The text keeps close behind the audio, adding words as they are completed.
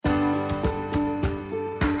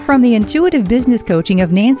From the intuitive business coaching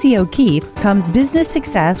of Nancy O'Keefe comes business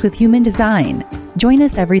success with human design. Join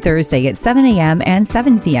us every Thursday at 7 a.m. and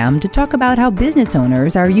 7 p.m. to talk about how business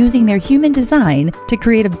owners are using their human design to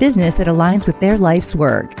create a business that aligns with their life's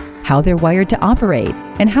work, how they're wired to operate,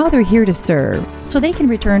 and how they're here to serve, so they can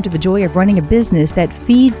return to the joy of running a business that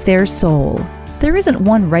feeds their soul. There isn't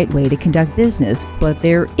one right way to conduct business, but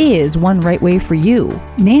there is one right way for you.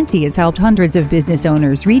 Nancy has helped hundreds of business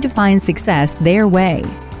owners redefine success their way.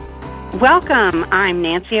 Welcome. I'm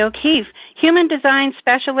Nancy O'Keefe, Human Design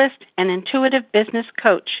Specialist and Intuitive Business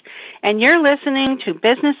Coach, and you're listening to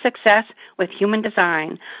Business Success with Human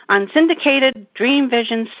Design on syndicated Dream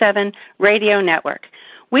Vision 7 radio network.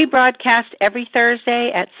 We broadcast every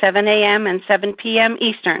Thursday at 7 a.m. and 7 p.m.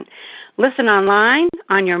 Eastern. Listen online,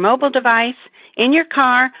 on your mobile device, in your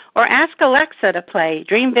car, or ask Alexa to play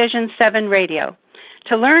Dream Vision 7 radio.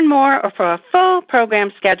 To learn more or for a full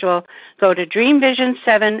program schedule, go to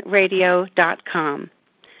dreamvision7radio.com.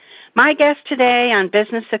 My guest today on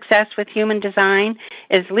Business Success with Human Design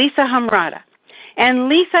is Lisa Hamrata. And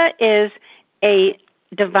Lisa is a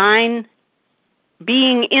divine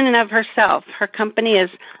being in and of herself. Her company is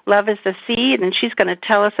Love is the Seed, and she's going to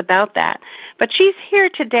tell us about that. But she's here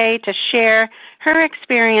today to share her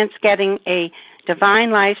experience getting a Divine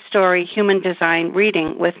Life Story Human Design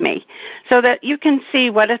reading with me so that you can see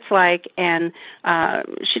what it's like, and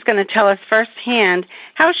she's going to tell us firsthand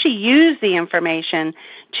how she used the information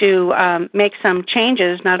to make some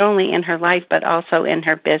changes not only in her life but also in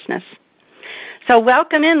her business. So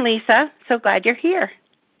welcome in, Lisa. So glad you're here.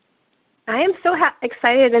 I am so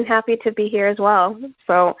excited and happy to be here as well.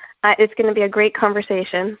 So it's going to be a great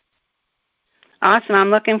conversation. Awesome. I'm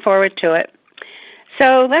looking forward to it.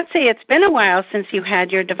 So let's see, it's been a while since you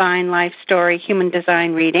had your Divine Life Story Human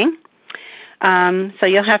Design reading. So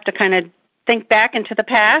you'll have to kind of think back into the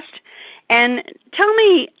past. And tell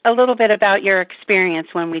me a little bit about your experience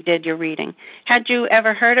when we did your reading. Had you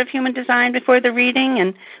ever heard of Human Design before the reading,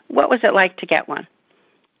 and what was it like to get one?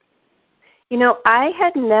 You know, I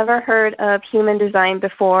had never heard of Human Design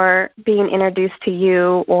before being introduced to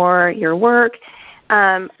you or your work.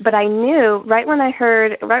 But I knew right when I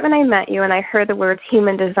met you and I heard the words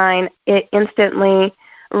Human Design, it instantly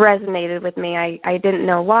resonated with me. I didn't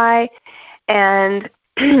know why, and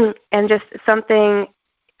and just something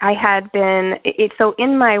I had been. So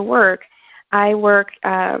in my work, I work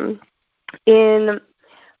in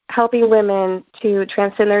helping women to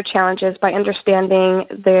transcend their challenges by understanding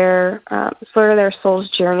their sort of their soul's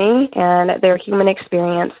journey and their human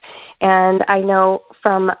experience. And I know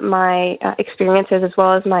from my experiences as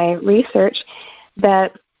well as my research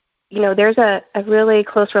that, you know, there's a really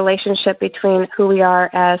close relationship between who we are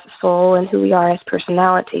as soul and who we are as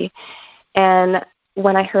personality. And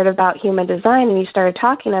when I heard about Human Design and you started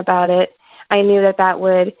talking about it, I knew that that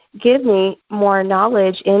would give me more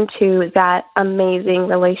knowledge into that amazing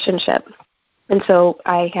relationship. And so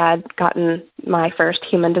I had gotten my first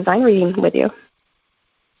Human Design reading with you.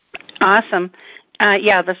 Awesome.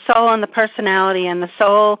 The soul and the personality, and the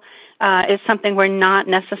soul is something we're not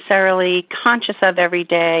necessarily conscious of every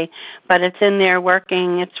day, but it's in there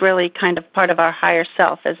working. It's really kind of part of our higher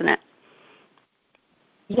self, isn't it?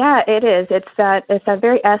 Yeah, it is. It's that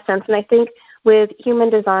very essence. And I think with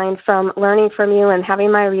Human Design, from learning from you and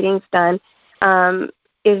having my readings done,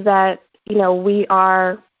 is that, you know, we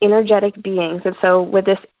are energetic beings. And so with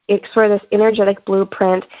this energetic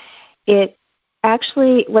blueprint, it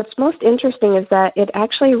actually, what's most interesting is that it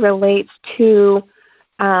actually relates to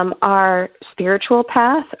our spiritual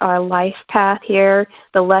path, our life path here,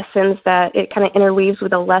 the lessons that it kind of interweaves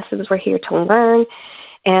with the lessons we're here to learn,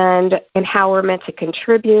 and how we're meant to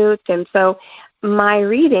contribute. And so my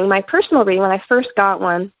personal reading, when I first got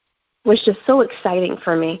one, was just so exciting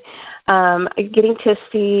for me, getting to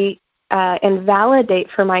see and validate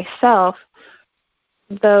for myself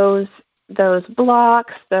those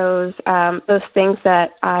blocks, those things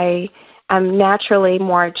that I am naturally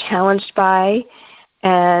more challenged by,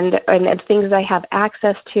 and things I have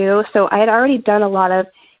access to. So I had already done a lot of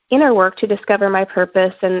inner work to discover my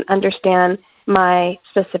purpose and understand my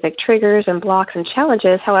specific triggers and blocks and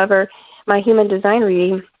challenges. However, my Human Design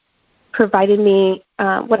reading provided me,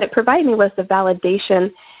 what it provided me was the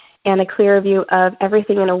validation and a clear view of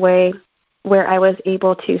everything in a way where I was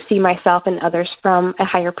able to see myself and others from a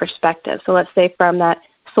higher perspective. So let's say from that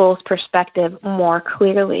soul's perspective more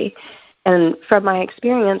clearly. And from my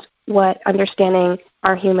experience, what understanding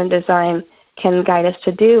our Human Design can guide us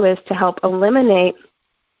to do is to help eliminate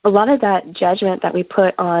a lot of that judgment that we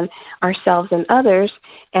put on ourselves and others,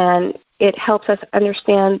 and it helps us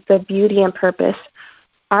understand the beauty and purpose,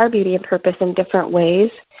 our beauty and purpose in different ways,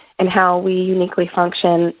 and how we uniquely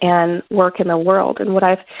function and work in the world. And what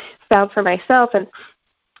I've found for myself, and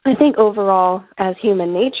I think overall as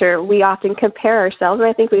human nature, we often compare ourselves, and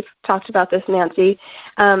I think we've talked about this, Nancy.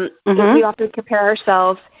 We often compare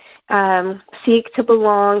ourselves, seek to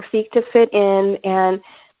belong, seek to fit in, and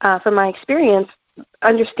from my experience,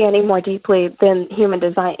 understanding more deeply than human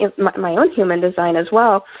design, my own human design as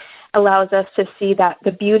well, allows us to see that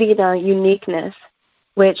the beauty in our uniqueness,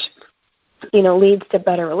 which leads to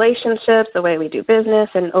better relationships, the way we do business,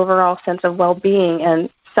 and overall sense of well-being and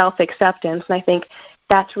self-acceptance. And I think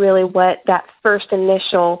that's really what that first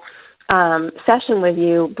initial session with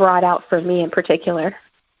you brought out for me in particular.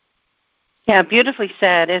 Yeah, beautifully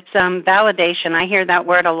said. It's validation. I hear that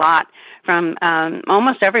word a lot from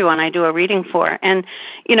almost everyone I do a reading for. And,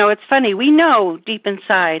 it's funny. We know deep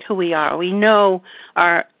inside who we are. We know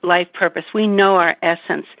our life purpose. We know our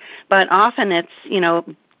essence. But often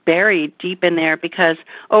it's, buried deep in there because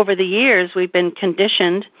over the years we've been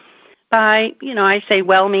conditioned by, I say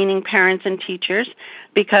well-meaning parents and teachers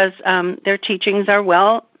because their teachings are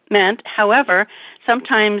well meant. However,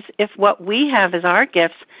 sometimes if what we have as our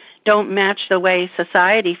gifts don't match the way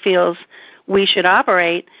society feels we should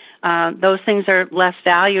operate, those things are less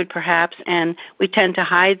valued perhaps, and we tend to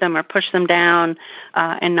hide them or push them down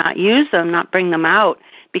and not use them, not bring them out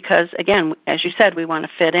because, again, as you said, we want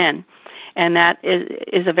to fit in. And that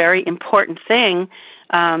is a very important thing,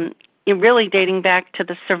 really dating back to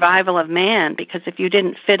the survival of man, because if you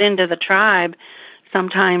didn't fit into the tribe,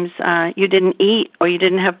 sometimes you didn't eat or you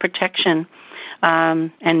didn't have protection,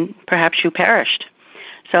 and perhaps you perished.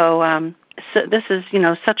 So this is,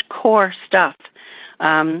 such core stuff.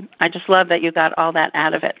 I just love that you got all that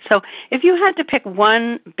out of it. So if you had to pick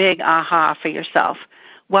one big aha for yourself,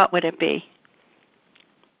 what would it be?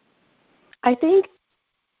 I think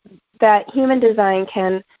that human design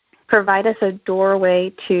can provide us a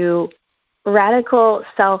doorway to radical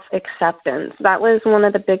self-acceptance. That was one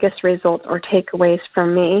of the biggest results or takeaways for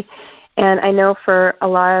me. And I know for a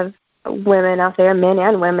lot of women out there, men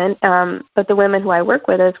and women, but the women who I work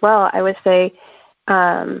with as well, I would say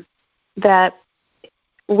that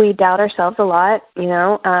we doubt ourselves a lot.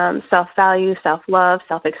 Self-value, self-love,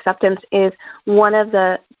 self-acceptance is one of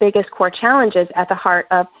the biggest core challenges at the heart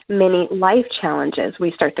of many life challenges. We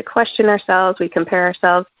start to question ourselves. We compare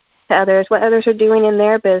ourselves to others, what others are doing in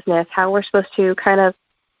their business, how we're supposed to kind of,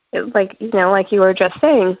 like you were just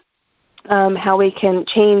saying, how we can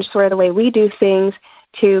change sort of the way we do things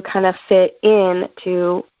to kind of fit in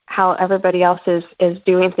to how everybody else is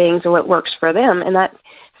doing things or what works for them. And that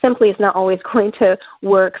simply is not always going to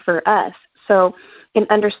work for us. So in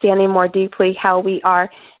understanding more deeply how we are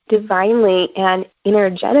divinely and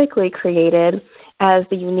energetically created as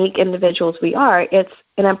the unique individuals we are, it's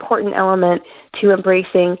an important element to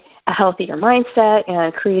embracing a healthier mindset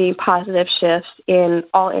and creating positive shifts in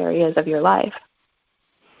all areas of your life.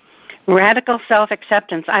 Radical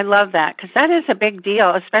self-acceptance. I love that because that is a big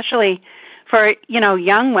deal, especially for,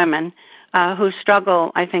 young women who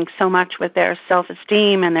struggle, I think, so much with their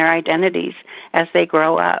self-esteem and their identities as they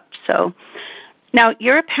grow up. So now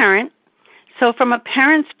you're a parent. So from a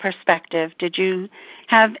parent's perspective, did you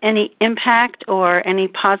have any impact or any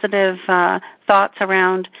positive thoughts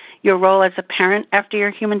around your role as a parent after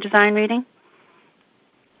your human design reading?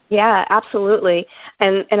 Yeah, absolutely.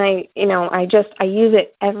 And I use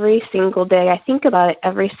it every single day. I think about it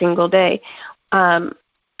every single day.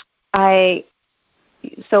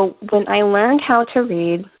 So when I learned how to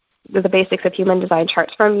read the basics of human design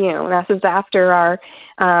charts from you, and this is after our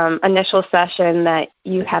initial session that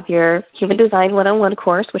you have your Human Design 101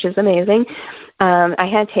 course, which is amazing. I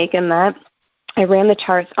had taken that. I ran the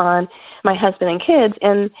charts on my husband and kids,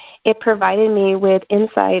 and it provided me with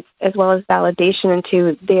insights as well as validation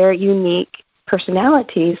into their unique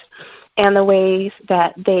personalities and the ways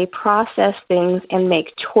that they process things and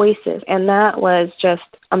make choices. And that was just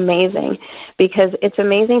amazing because it's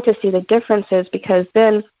amazing to see the differences because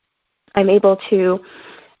then I'm able to,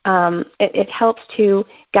 it helps to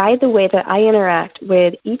guide the way that I interact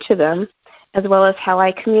with each of them as well as how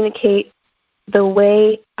I communicate the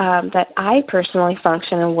way that I personally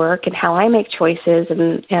function and work and how I make choices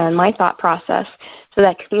and my thought process so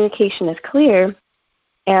that communication is clear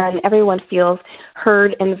and everyone feels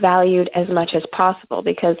heard and valued as much as possible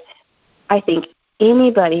because I think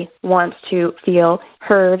anybody wants to feel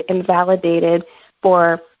heard and validated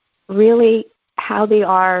for really how they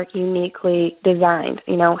are uniquely designed,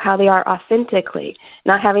 how they are authentically,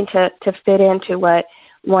 not having to fit into what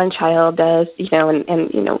one child does,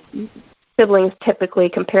 and siblings typically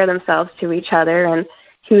compare themselves to each other and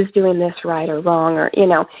who's doing this right or wrong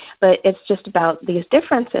but it's just about these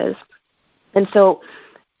differences. And so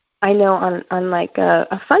I know on like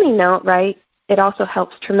a funny note, right, it also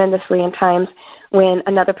helps tremendously in times when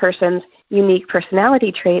another person's unique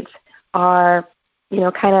personality traits are,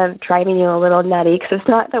 kind of driving you a little nutty because it's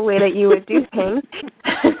not the way that you would do things.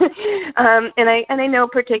 And I know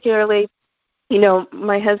particularly,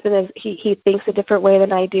 my husband he thinks a different way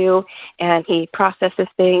than I do, and he processes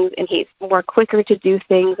things, and he's more quicker to do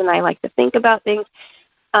things, and I like to think about things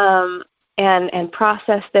and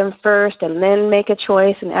process them first, and then make a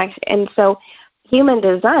choice and act. And so, human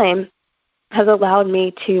design has allowed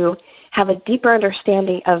me to have a deeper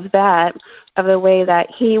understanding of that, of the way that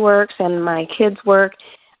he works and my kids work,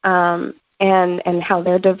 and how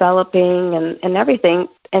they're developing and everything.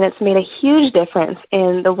 And it's made a huge difference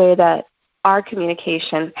in the way that our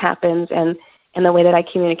communication happens and the way that I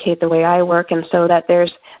communicate, the way I work, and so that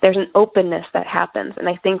there's an openness that happens. And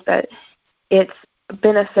I think that it's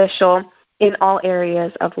beneficial in all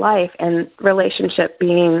areas of life, and relationship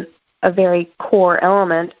being a very core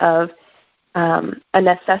element of a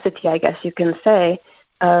necessity, I guess you can say,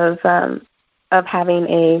 of having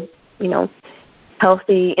a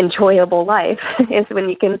healthy, enjoyable life is when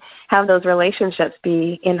you can have those relationships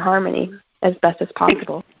be in harmony as best as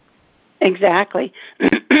possible. Exactly.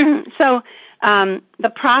 So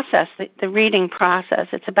the process, the reading process,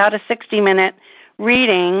 it's about a 60-minute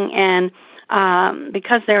reading, and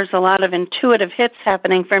because there's a lot of intuitive hits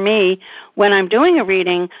happening for me when I'm doing a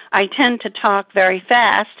reading, I tend to talk very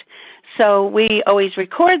fast. So we always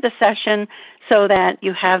record the session so that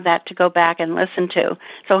you have that to go back and listen to.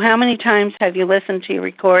 So how many times have you listened to your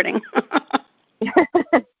recording?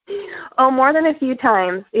 Oh, more than a few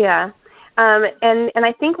times, yeah. And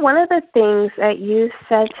I think one of the things that you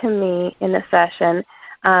said to me in the session,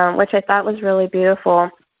 which I thought was really beautiful,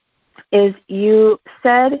 is you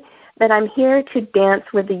said that I'm here to dance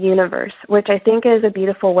with the universe, which I think is a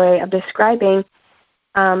beautiful way of describing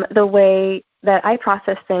the way that I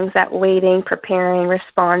process things, that waiting, preparing,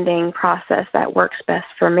 responding process that works best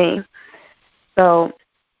for me. So,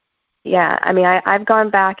 yeah, I mean, I've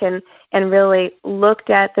gone back and really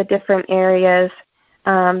looked at the different areas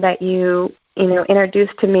that you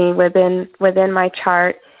introduced to me within my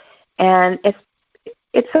chart, and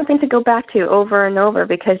it's something to go back to over and over,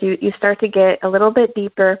 because you start to get a little bit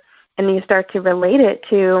deeper, and you start to relate it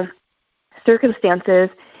to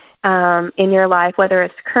circumstances in your life, whether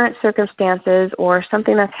it's current circumstances or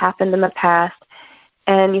something that's happened in the past,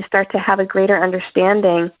 and you start to have a greater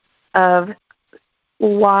understanding of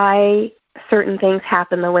why certain things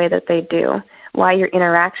happen the way that they do, why your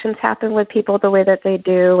interactions happen with people the way that they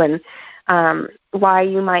do, and why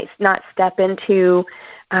you might not step into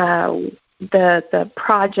the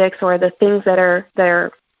projects or the things that are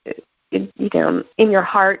in your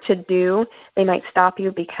heart to do. They might stop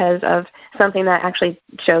you because of something that actually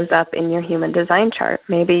shows up in your human design chart.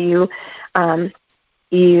 Maybe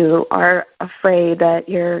you are afraid that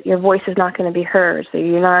your voice is not going to be heard, so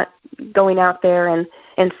you're not going out there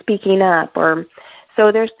and speaking up. Or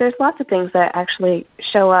so there's lots of things that actually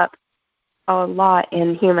show up a lot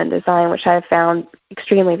in human design, which I have found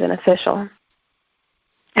extremely beneficial.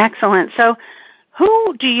 Excellent. So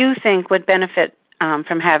who do you think would benefit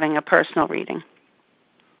from having a personal reading?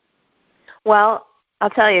 Well,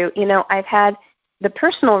 I'll tell you, I've had the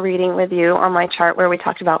personal reading with you on my chart where we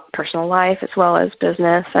talked about personal life as well as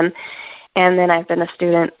business, and then I've been a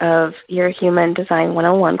student of your Human Design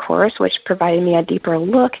 101 course, which provided me a deeper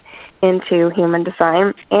look into human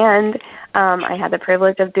design, and I had the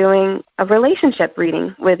privilege of doing a relationship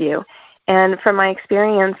reading with you. And from my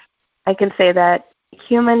experience, I can say that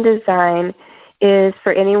human design is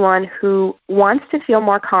for anyone who wants to feel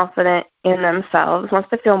more confident in themselves, wants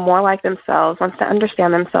to feel more like themselves, wants to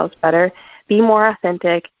understand themselves better, be more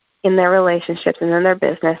authentic in their relationships and in their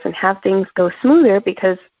business, and have things go smoother,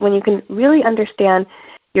 because when you can really understand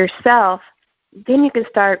yourself, then you can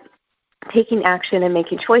start taking action and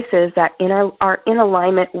making choices that are in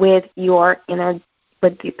alignment with with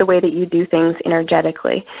the way that you do things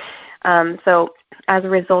energetically. So as a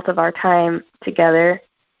result of our time together,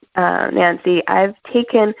 Nancy, I've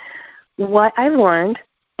taken what I've learned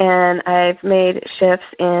and I've made shifts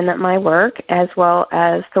in my work as well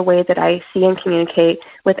as the way that I see and communicate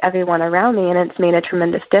with everyone around me, and it's made a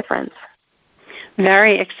tremendous difference.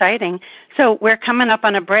 Very exciting. So we're coming up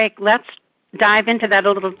on a break. Let's dive into that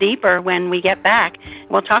a little deeper when we get back.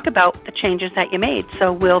 We'll talk about the changes that you made.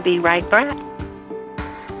 So we'll be right back.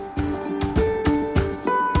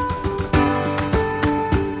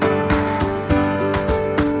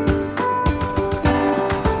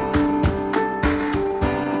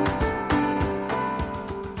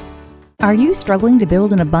 Are you struggling to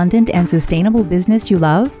build an abundant and sustainable business you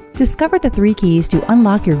love? Discover the 3 keys to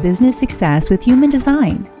unlock your business success with human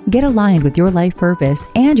design. Get aligned with your life purpose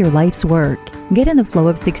and your life's work. Get in the flow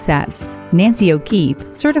of success. Nancy O'Keefe,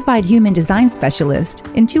 certified human design specialist,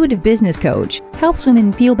 intuitive business coach, helps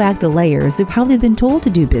women peel back the layers of how they've been told to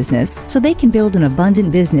do business so they can build an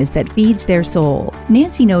abundant business that feeds their soul.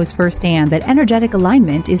 Nancy knows firsthand that energetic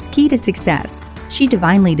alignment is key to success. She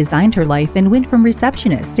divinely designed her life and went from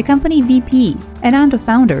receptionist to company VP and on to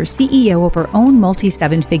founder, CEO of her own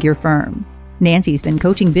multi-7-figure firm. Nancy's been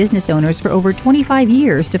coaching business owners for over 25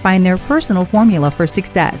 years to find their personal formula for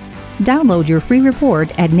success. Download your free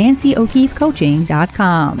report at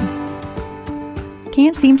nancyokeefecoaching.com.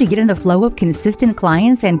 Can't seem to get in the flow of consistent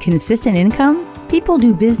clients and consistent income? People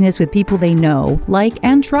do business with people they know, like,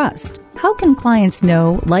 and trust. How can clients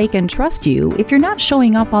know, like, and trust you if you're not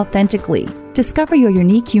showing up authentically? Discover your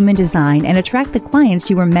unique human design and attract the clients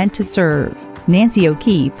you were meant to serve. Nancy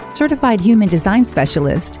O'Keefe, certified human design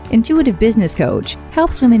specialist, intuitive business coach,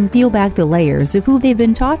 helps women peel back the layers of who they've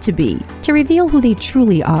been taught to be, to reveal who they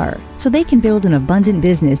truly are, so they can build an abundant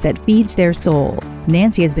business that feeds their soul.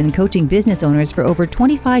 Nancy has been coaching business owners for over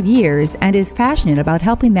 25 years and is passionate about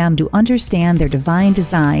helping them to understand their divine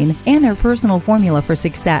design and their personal formula for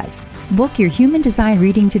success. Book your human design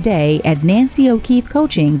reading today at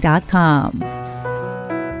nancyokeefecoaching.com.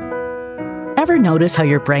 Ever notice how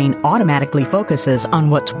your brain automatically focuses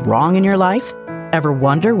on what's wrong in your life? Ever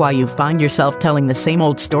wonder why you find yourself telling the same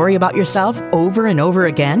old story about yourself over and over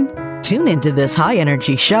again? Tune into this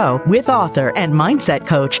high-energy show with author and mindset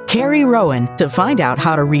coach Carrie Rowan to find out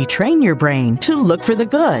how to retrain your brain to look for the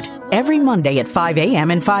good. Every Monday at 5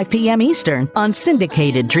 a.m. and 5 p.m. Eastern on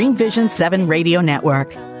syndicated Dream Vision 7 radio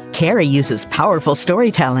network. Carrie uses powerful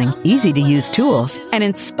storytelling, easy-to-use tools, and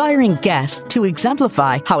inspiring guests to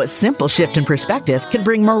exemplify how a simple shift in perspective can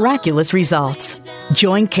bring miraculous results.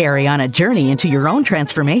 Join Carrie on a journey into your own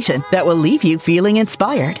transformation that will leave you feeling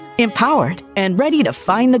inspired, empowered, and ready to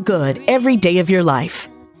find the good every day of your life.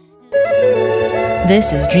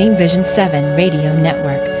 This is Dream Vision 7 Radio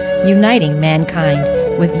Network, uniting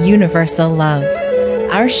mankind with universal love.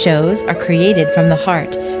 Our shows are created from the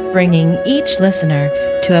heart, bringing each listener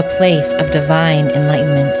to a place of divine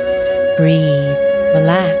enlightenment. Breathe,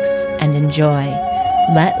 relax, and enjoy.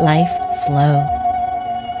 Let life flow.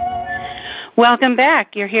 Welcome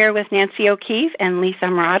back. You're here with Nancy O'Keefe and Lisa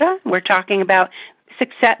Murata. We're talking about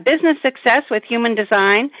business success with human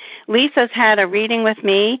design. Lisa's had a reading with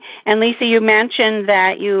me. And Lisa, you mentioned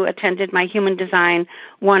that you attended my Human Design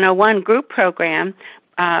 101 group program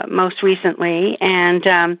most recently, and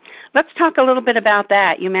let's talk a little bit about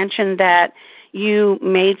that. You mentioned that you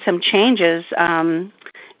made some changes to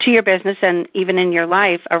your business and even in your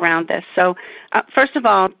life around this. So first of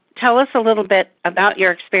all, tell us a little bit about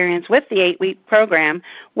your experience with the 8-week program.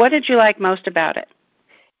 What did you like most about it?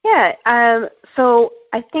 Yeah, so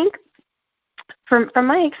I think from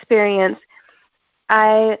my experience,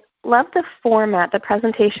 I love the format, the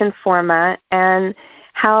presentation format, and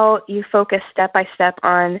how you focus step by step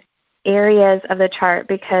on areas of the chart,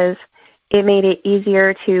 because it made it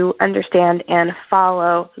easier to understand and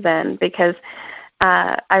follow then, because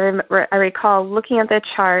I recall looking at the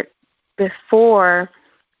chart before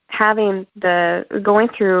going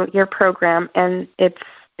through your program, and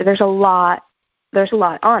there's a lot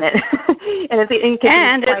on it.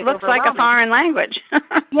 and it looks like a foreign language.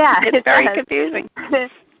 Yeah. It's very confusing.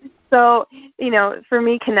 So, for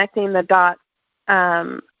me, connecting the dots,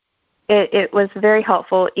 it was very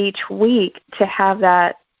helpful each week to have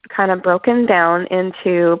that kind of broken down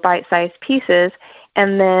into bite-sized pieces,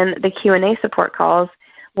 and then the Q&A support calls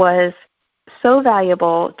was so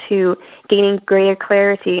valuable to gaining greater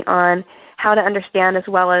clarity on how to understand as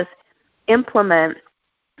well as implement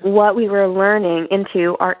what we were learning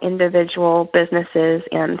into our individual businesses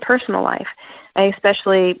and personal life. I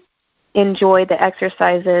especially enjoyed the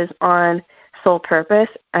exercises on soul purpose.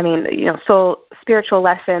 Soul spiritual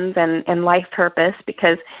lessons and life purpose,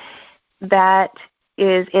 because that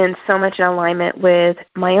is in so much in alignment with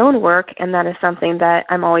my own work, and that is something that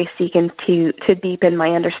I'm always seeking to deepen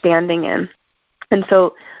my understanding in. And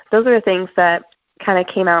so those are the things that kind of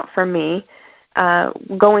came out for me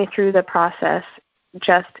going through the process.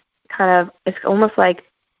 Just kind of, it's almost like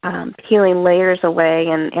peeling layers away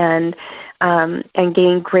and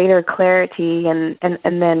gaining greater clarity, and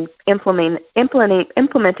then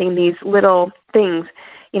implementing these little things,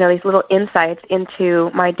 these little insights into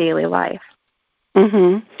my daily life.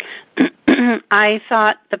 I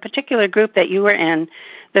thought the particular group that you were in,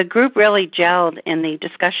 the group really gelled in the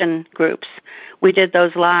discussion groups. We did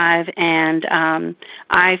those live, and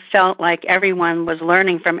I felt like everyone was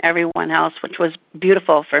learning from everyone else, which was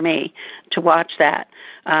beautiful for me to watch that.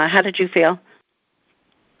 How did you feel?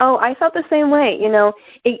 Oh, I felt the same way. You know,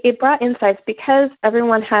 it brought insights because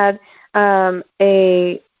everyone had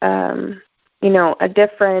a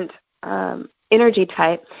different energy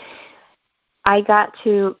type. I got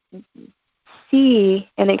to see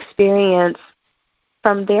and experience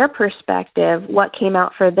from their perspective what came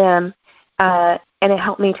out for them, and it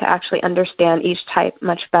helped me to actually understand each type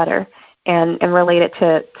much better and relate it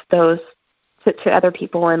to other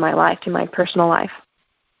people in my life, to my personal life.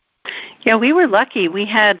 Yeah, we were lucky. We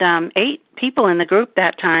had 8 people in the group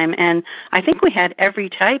that time, and I think we had every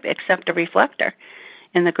type except a reflector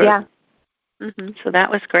in the group. Yeah. So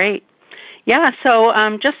that was great. Yeah,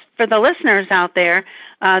 so just for the listeners out there,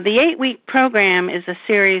 the 8-week program is a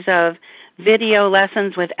series of video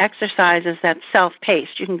lessons with exercises that's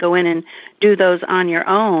self-paced. You can go in and do those on your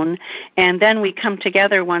own, and then we come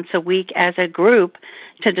together once a week as a group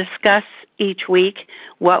to discuss each week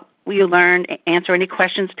what you learned, answer any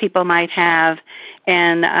questions people might have,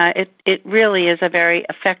 and it really is a very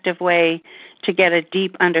effective way to get a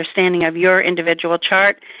deep understanding of your individual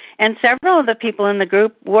chart. And several of the people in the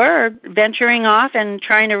group were venturing off and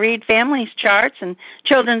trying to read families' charts and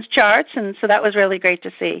children's charts, and so that was really great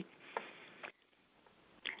to see.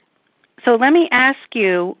 So let me ask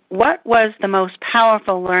you, what was the most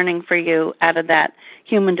powerful learning for you out of that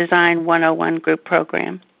Human Design 101 group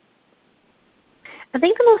program? I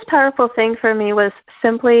think the most powerful thing for me was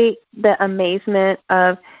simply the amazement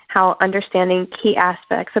of how understanding key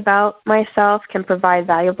aspects about myself can provide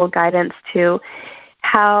valuable guidance to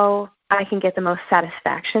how I can get the most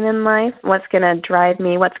satisfaction in life, what's going to drive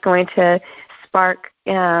me, what's going to spark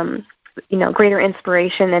greater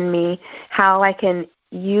inspiration in me, how I can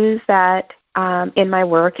use that in my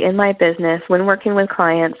work, in my business, when working with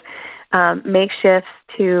clients, make shifts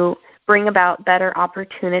to bring about better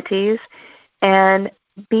opportunities and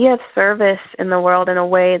be of service in the world in a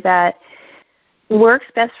way that works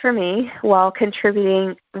best for me while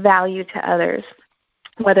contributing value to others,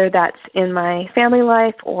 whether that's in my family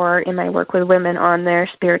life or in my work with women on their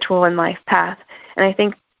spiritual and life path. And I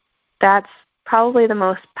think that's probably the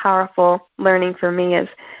most powerful learning for me, is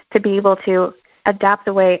to be able to adapt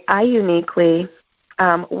the way I uniquely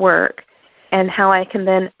work and how I can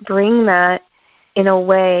then bring that in a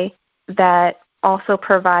way that also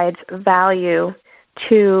provides value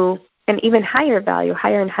to an even higher value,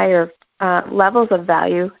 higher and higher levels of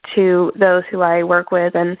value to those who I work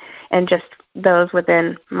with and just those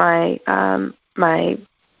within my my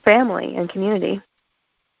family and community.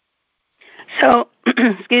 So,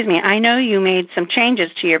 excuse me, I know you made some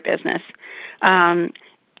changes to your business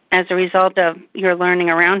as a result of your learning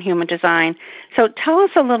around human design. So tell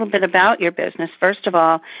us a little bit about your business, first of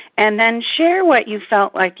all, and then share what you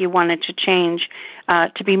felt like you wanted to change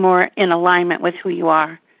to be more in alignment with who you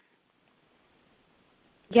are.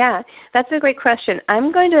 Yeah, that's a great question.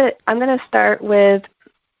 I'm going to start with,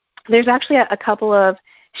 there's actually a couple of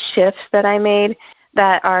shifts that I made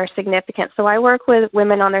that are significant. So I work with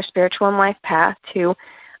women on their spiritual and life path to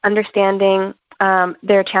understanding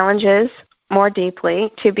their challenges more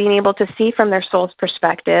deeply, to being able to see from their soul's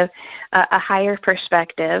perspective, a higher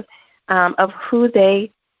perspective of who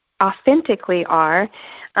they authentically are.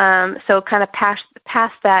 So kind of past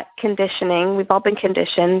that conditioning. We've all been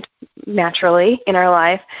conditioned naturally in our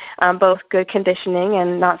life, both good conditioning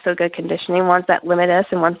and not so good conditioning, ones that limit us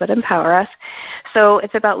and ones that empower us. So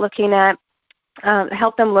it's about looking at,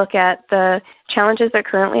 help them look at the challenges they're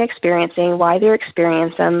currently experiencing, why they're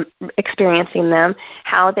experiencing them,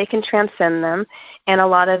 how they can transcend them. And a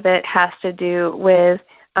lot of it has to do with,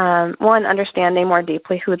 one, understanding more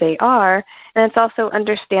deeply who they are, and it's also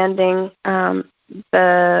understanding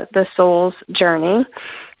the soul's journey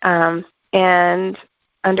and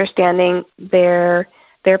understanding their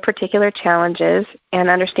particular challenges and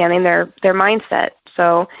understanding their mindset.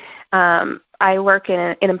 So I work in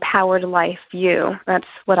an empowered life view. That's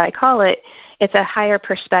what I call it. It's a higher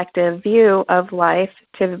perspective view of life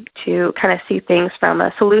to kind of see things from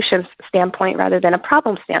a solution standpoint rather than a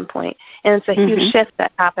problem standpoint. And it's a huge shift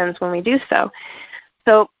that happens when we do so.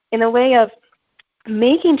 So in a way of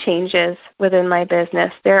making changes within my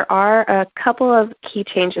business, there are a couple of key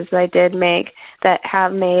changes that I did make that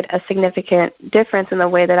have made a significant difference in the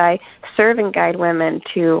way that I serve and guide women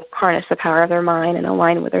to harness the power of their mind and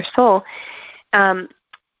align with their soul.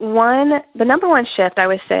 The number one shift, I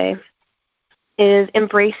would say, is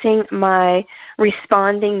embracing my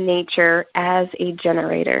responding nature as a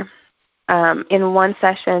generator. In one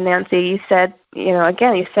session, Nancy, you said,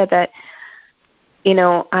 you said that,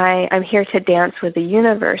 I'm here to dance with the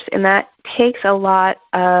universe, and that takes a lot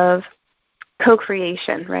of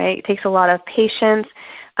co-creation, right? It takes a lot of patience,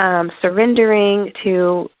 surrendering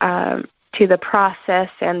to the process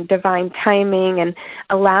and divine timing and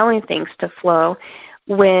allowing things to flow,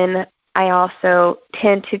 when I also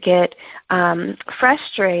tend to get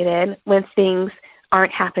frustrated when things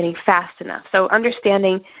aren't happening fast enough. So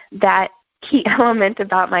understanding that key element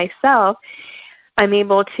about myself, I'm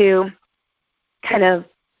able to kind of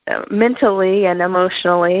mentally and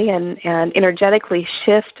emotionally and energetically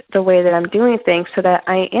shift the way that I'm doing things so that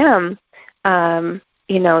I am,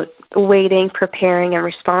 waiting, preparing, and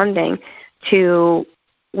responding to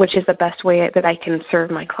which is the best way that I can serve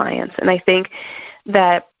my clients. And I think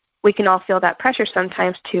that we can all feel that pressure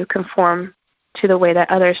sometimes to conform to the way that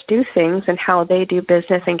others do things and how they do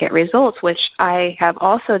business and get results, which I have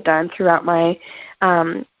also done throughout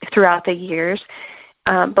the years.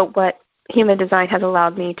 But what human design has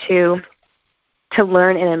allowed me to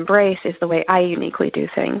learn and embrace is the way I uniquely do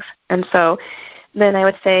things. And so then I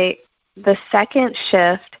would say the second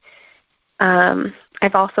shift,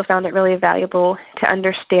 I've also found it really valuable to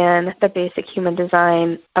understand the basic human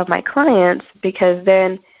design of my clients, because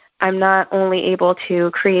then I'm not only able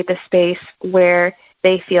to create the space where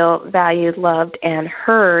they feel valued, loved, and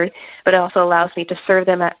heard, but it also allows me to serve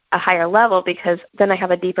them at a higher level, because then I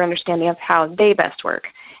have a deeper understanding of how they best work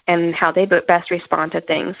and how they best respond to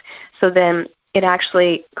things. So then it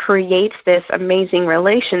actually creates this amazing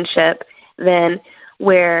relationship then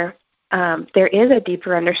where there is a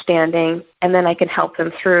deeper understanding, and then I can help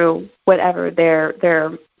them through whatever they're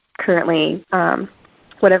currently,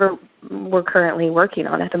 whatever we're currently working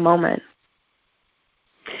on at the moment.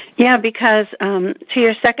 Yeah, because to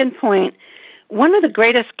your second point, one of the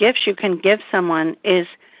greatest gifts you can give someone is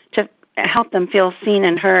to help them feel seen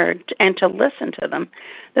and heard, and to listen to them.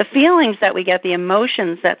 The feelings that we get, the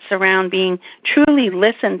emotions that surround being truly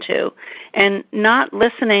listened to, and not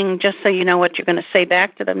listening just so you know what you're going to say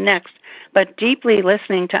back to them next, but deeply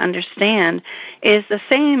listening to understand, is the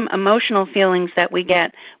same emotional feelings that we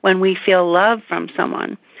get when we feel love from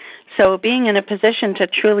someone. So being in a position to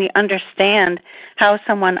truly understand how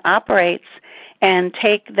someone operates and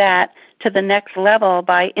take that to the next level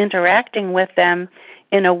by interacting with them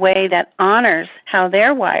in a way that honors how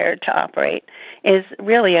they're wired to operate is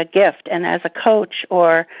really a gift. And as a coach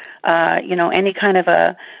or, any kind of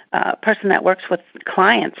a person that works with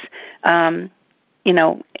clients,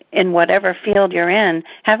 in whatever field you're in,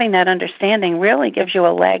 having that understanding really gives you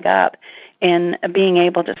a leg up in being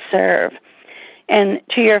able to serve. And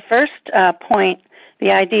to your first point,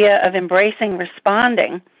 the idea of embracing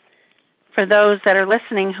responding, for those that are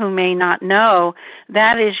listening who may not know,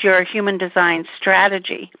 that is your human design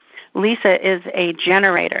strategy. Lisa is a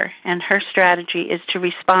generator, and her strategy is to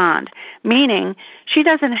respond, meaning she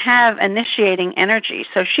doesn't have initiating energy,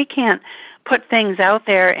 so she can't put things out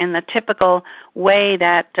there in the typical way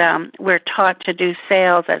that we're taught to do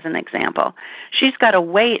sales, as an example. She's got to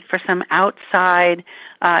wait for some outside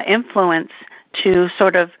influence to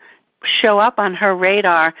sort of show up on her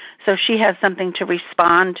radar so she has something to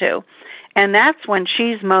respond to. And that's when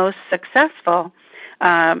she's most successful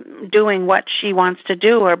doing what she wants to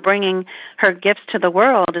do or bringing her gifts to the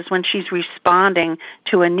world, is when she's responding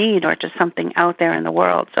to a need or to something out there in the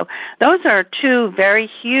world. So those are two very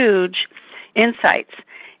huge insights,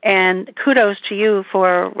 and kudos to you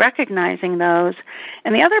for recognizing those.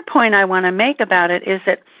 And the other point I want to make about it is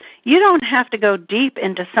that you don't have to go deep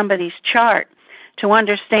into somebody's chart to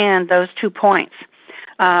understand those 2 points.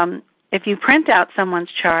 If you print out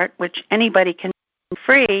someone's chart, which anybody can do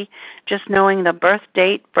free, just knowing the birth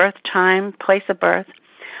date, birth time, place of birth,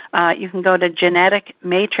 you can go to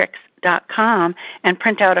geneticmatrix.com and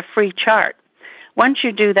print out a free chart. Once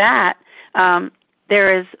you do that,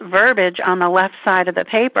 there is verbiage on the left side of the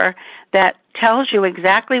paper that tells you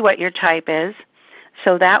exactly what your type is.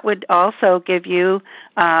 So that would also give you,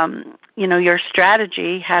 your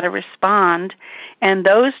strategy, how to respond. And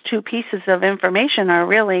those 2 pieces of information are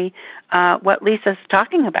really what Lisa's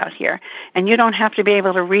talking about here. And you don't have to be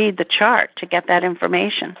able to read the chart to get that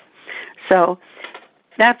information. So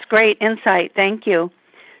that's great insight. Thank you.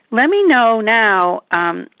 Let me know now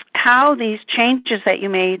how these changes that you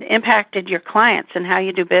made impacted your clients and how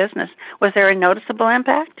you do business. Was there a noticeable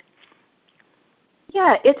impact?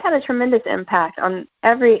 Yeah, it's had a tremendous impact on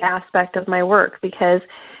every aspect of my work, because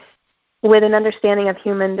with an understanding of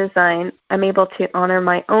human design, I'm able to honor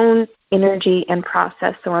my own energy and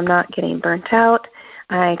process, so I'm not getting burnt out.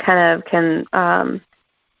 I kind of can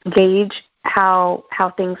gauge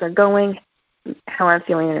how things are going, how I'm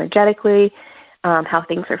feeling energetically, how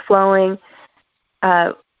things are flowing,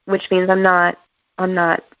 which means I'm not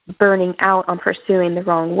burning out on pursuing the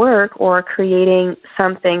wrong work or creating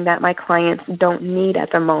something that my clients don't need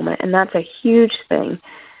at the moment, and that's a huge thing.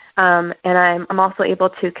 And I'm also able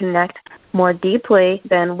to connect more deeply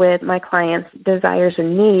than with my clients' desires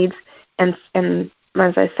and needs, and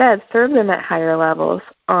as I said, serve them at higher levels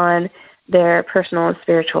on their personal and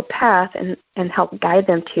spiritual path, and help guide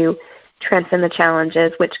them to transcend the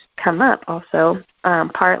challenges which come up also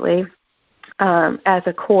partly as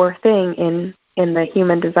a core thing in the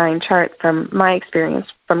human design chart from my experience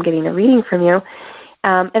from getting a reading from you,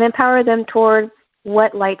 and empower them toward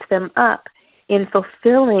what lights them up in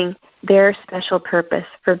fulfilling their special purpose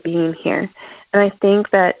for being here. And I think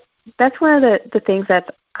that that's one of the things that's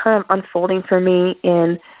kind of unfolding for me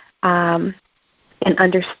in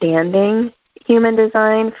understanding human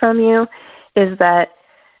design from you, is that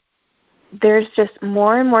there's just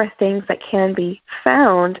more and more things that can be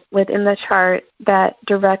found within the chart that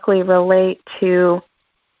directly relate to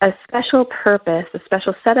a special purpose, a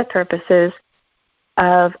special set of purposes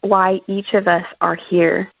of why each of us are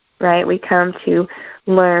here, right? We come to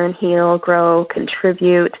learn, heal, grow,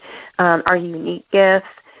 contribute our unique gifts,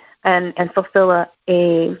 and fulfill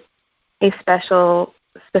a special,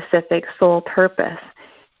 specific soul purpose.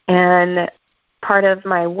 And part of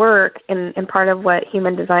my work and part of what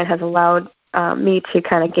human design has allowed me to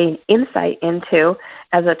kind of gain insight into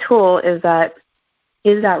as a tool is that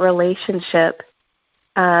relationship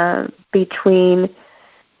between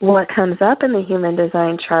what comes up in the human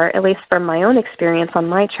design chart, at least from my own experience on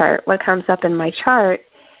my chart, what comes up in my chart,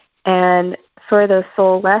 and sort of those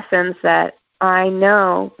soul lessons that I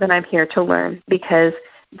know that I'm here to learn, because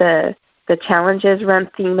the challenges run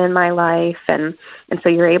theme in my life, and so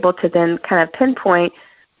you're able to then kind of pinpoint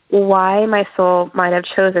why my soul might have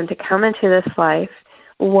chosen to come into this life,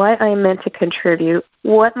 what I'm meant to contribute,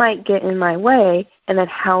 what might get in my way, and then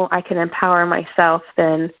how I can empower myself.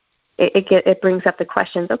 Then it brings up the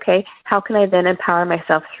questions, okay, how can I then empower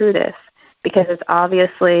myself through this? Because it's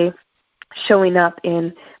obviously showing up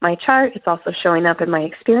in my chart, it's also showing up in my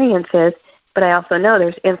experiences, but I also know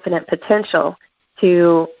there's infinite potential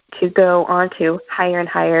to go onto higher and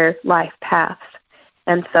higher life paths.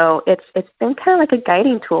 And so it's been kind of like a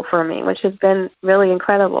guiding tool for me, which has been really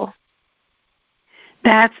incredible.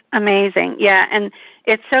 That's amazing. Yeah, and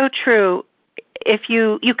it's so true. If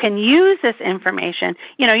you can use this information,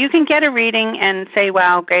 you can get a reading and say,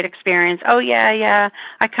 wow, great experience. Oh, yeah,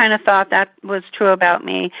 I kind of thought that was true about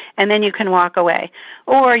me, and then you can walk away.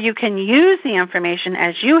 Or you can use the information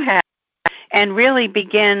as you have and really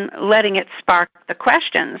begin letting it spark the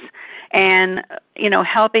questions and,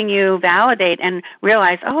 helping you validate and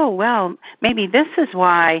realize, oh, well, maybe this is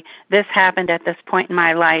why this happened at this point in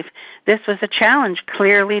my life. This was a challenge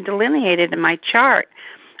clearly delineated in my chart.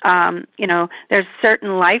 There's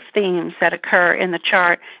certain life themes that occur in the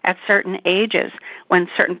chart at certain ages when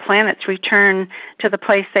certain planets return to the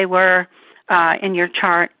place they were in your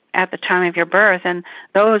chart at the time of your birth, and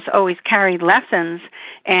those always carry lessons,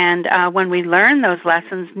 and when we learn those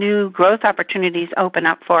lessons, new growth opportunities open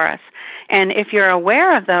up for us. And if you're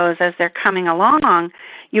aware of those as they're coming along,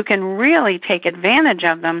 you can really take advantage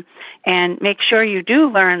of them and make sure you do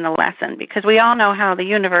learn the lesson, because we all know how the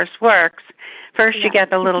universe works. First you get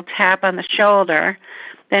the little tap on the shoulder,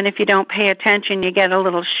 then if you don't pay attention you get a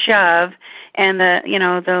little shove, and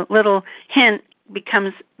the little hint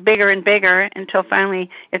becomes bigger and bigger until finally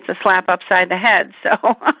it's a slap upside the head. So,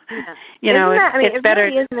 it's better.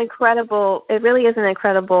 It really is an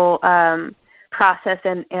incredible process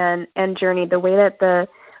and journey. The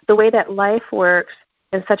way that life works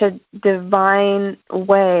in such a divine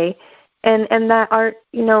way, and that our,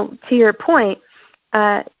 to your point,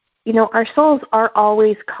 our souls are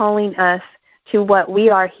always calling us to what we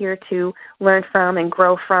are here to learn from and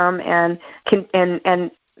grow from, and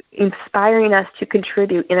inspiring us to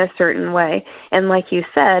contribute in a certain way. And like you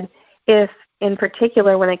said, if in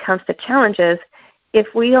particular when it comes to challenges, if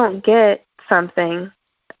we don't get something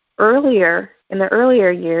earlier, in the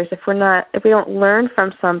earlier years, if we don't learn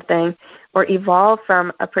from something or evolve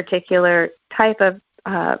from a particular type of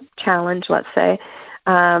challenge, let's say,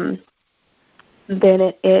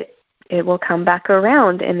 then it will come back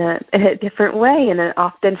around in a different way, in an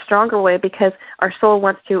often stronger way, because our soul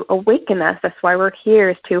wants to awaken us. That's why we're here,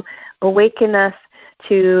 is to awaken us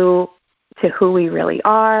to who we really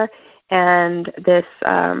are, and this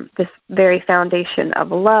very foundation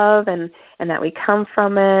of love, and that we come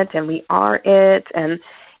from it, and we are it, and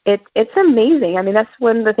it's amazing. I mean, that's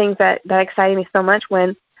one of the things that excited me so much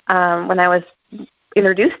when I was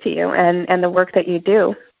introduced to you and the work that you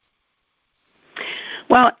do.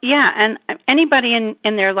 Well, yeah, and anybody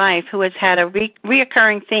in their life who has had a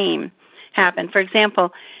reoccurring theme happen. For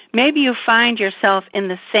example, maybe you find yourself in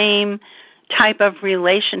the same type of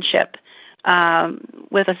relationship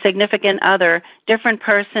with a significant other, different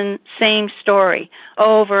person, same story,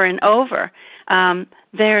 over and over.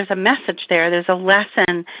 There's a message there. There's a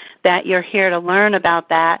lesson that you're here to learn about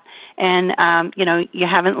that, and you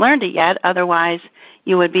haven't learned it yet. Otherwise,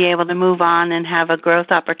 you would be able to move on and have a growth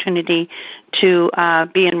opportunity to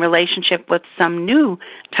be in relationship with some new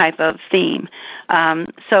type of theme.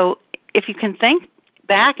 So if you can think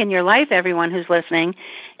back in your life, everyone who's listening,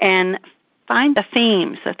 and find the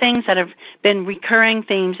themes, the things that have been recurring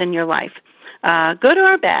themes in your life, good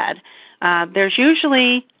or bad. There's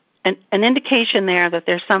usually an indication there that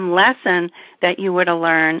there's some lesson that you were to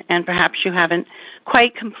learn, and perhaps you haven't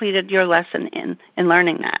quite completed your lesson in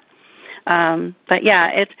learning that. But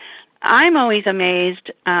yeah, I'm always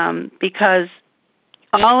amazed because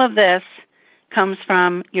all of this comes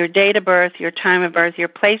from your date of birth, your time of birth, your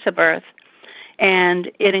place of birth,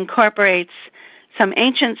 and it incorporates some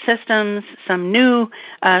ancient systems, some new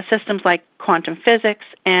systems like quantum physics,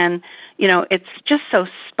 and it's just so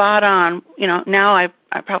spot on. Now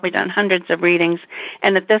I've probably done hundreds of readings,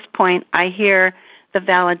 and at this point I hear the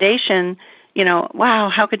validation. Wow,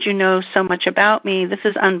 how could you know so much about me? This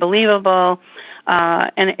is unbelievable,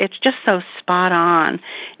 and it's just so spot on.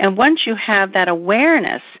 And once you have that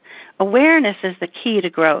awareness is the key to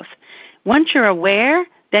growth. Once you're aware,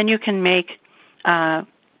 then you can make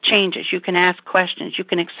changes. You can ask questions. You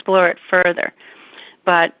can explore it further.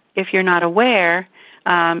 But if you're not aware,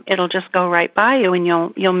 it'll just go right by you, and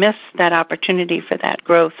you'll miss that opportunity for that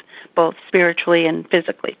growth, both spiritually and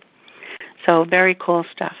physically. So very cool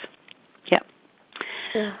stuff. Yep.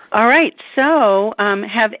 Yeah. All right. So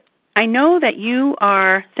I know that you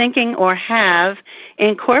are thinking or have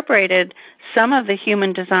incorporated some of the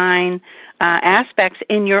human design aspects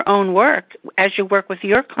in your own work as you work with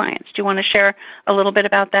your clients. Do you want to share a little bit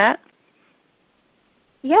about that?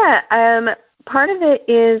 Yeah. Part of it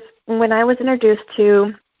is when I was introduced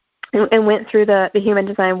to and went through the Human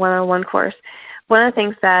Design 101 course, one of the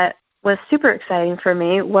things that was super exciting for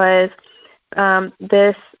me was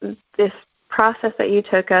this process that you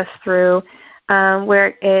took us through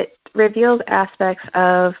where it reveals aspects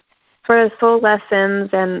of sort of soul lessons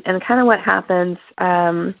and kind of what happens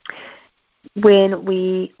when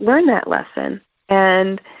we learn that lesson.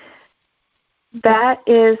 And that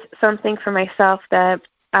is something for myself that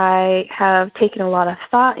I have taken a lot of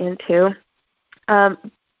thought into.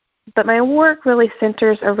 But my work really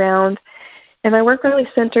centers around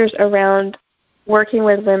working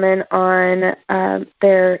with women on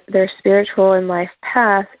their spiritual and life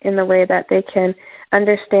path in the way that they can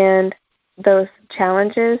understand those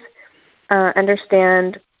challenges,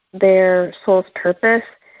 understand their soul's purpose,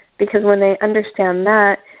 because when they understand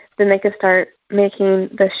that, then they can start making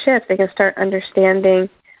the shift. They can start understanding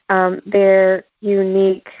their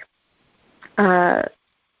unique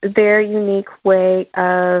way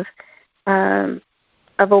of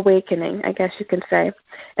awakening, I guess you can say.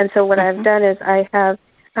 And so what I've done is I have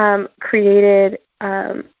created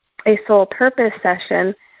a soul purpose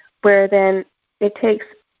session where then it takes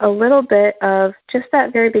a little bit of just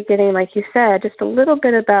that very beginning, like you said, just a little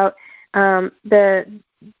bit about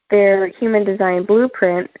their human design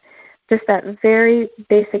blueprint, just that very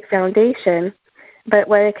basic foundation. But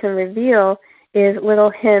what it can reveal is little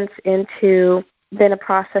hints into then a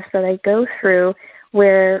process that I go through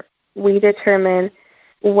where we determine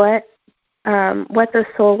what the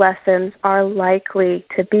soul lessons are likely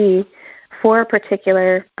to be for a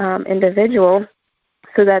particular individual,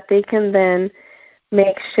 so that they can then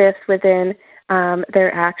make shifts within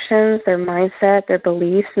their actions, their mindset, their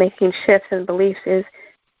beliefs. Making shifts in beliefs is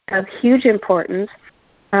of huge importance.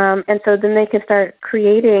 And so then they can start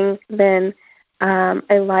creating then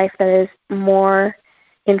a life that is more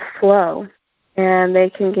in flow, and they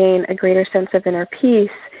can gain a greater sense of inner peace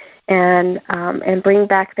and bring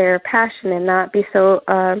back their passion and not be so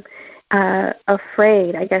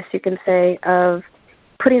afraid, I guess you can say, of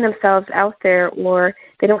putting themselves out there, or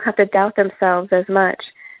they don't have to doubt themselves as much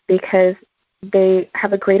because they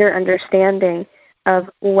have a greater understanding of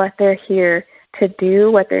what they're here to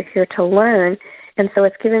do, what they're here to learn. And so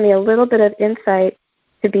it's given me a little bit of insight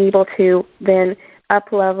to be able to then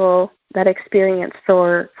up-level that experience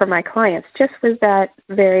for my clients, just with that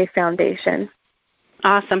very foundation.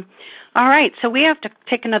 Awesome. All right, so we have to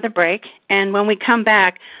take another break, and when we come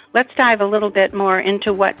back, let's dive a little bit more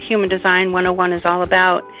into what Human Design 101 is all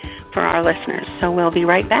about for our listeners. So we'll be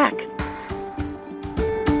right back.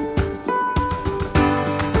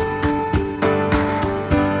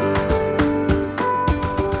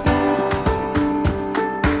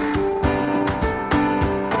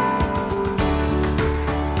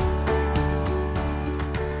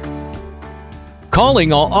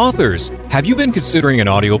 Calling all authors. Have you been considering an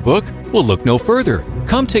audiobook? Well, look no further.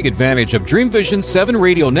 Come take advantage of Dream Vision 7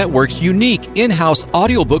 Radio Network's unique in-house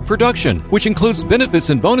audiobook production, which includes benefits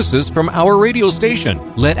and bonuses from our radio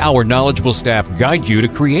station. Let our knowledgeable staff guide you to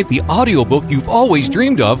create the audiobook you've always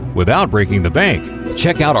dreamed of without breaking the bank.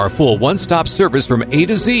 Check out our full one-stop service from A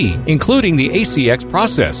to Z, including the ACX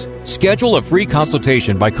process. Schedule a free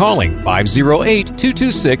consultation by calling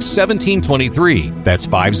 508-226-1723. That's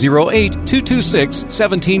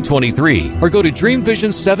 508-226-1723. Or go to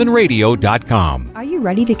dreamvision7radio.com. Are you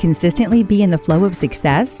ready to consistently be in the flow of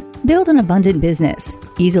success? Build an abundant business,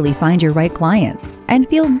 easily find your right clients, and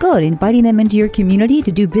feel good inviting them into your community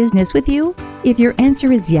to do business with you? If your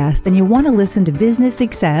answer is yes, then you want to listen to Business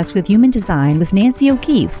Success with Human Design with Nancy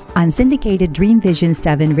O'Keefe on syndicated Dream Vision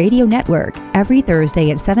 7 Radio Network every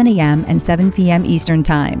Thursday at 7 a.m. and 7 p.m. Eastern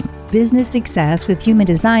Time. Business Success with Human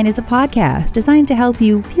Design is a podcast designed to help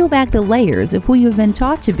you peel back the layers of who you've been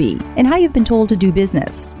taught to be and how you've been told to do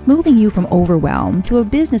business, moving you from overwhelm to a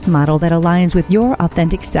business model that aligns with your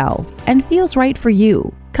authentic self and feels right for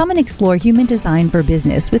you. Come and explore Human Design for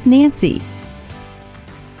Business with Nancy.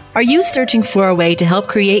 Are you searching for a way to help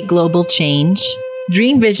create global change?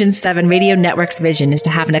 Dream Vision 7 Radio Network's vision is to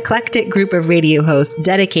have an eclectic group of radio hosts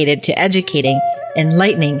dedicated to educating,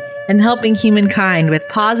 enlightening, and helping humankind with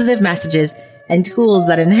positive messages and tools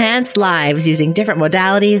that enhance lives using different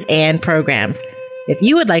modalities and programs. If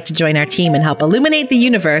you would like to join our team and help illuminate the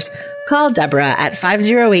universe, call Deborah at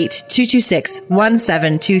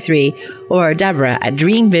 508-226-1723 or Deborah at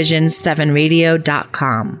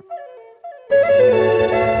dreamvision7radio.com.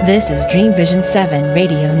 This is Dream Vision 7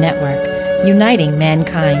 Radio Network, uniting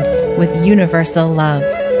mankind with universal love.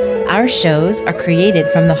 Our shows are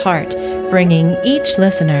created from the heart, bringing each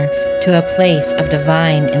listener to a place of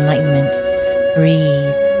divine enlightenment.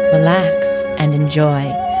 Breathe, relax, and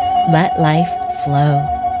enjoy. Let life flow.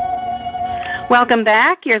 Welcome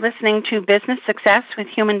back. You're listening to Business Success with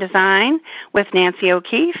Human Design with Nancy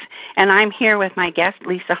O'Keefe, and I'm here with my guest,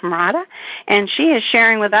 Lisa Hamrata, and she is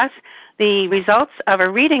sharing with us the results of a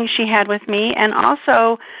reading she had with me and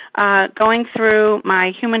also going through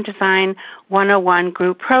my Human Design 101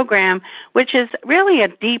 group program, which is really a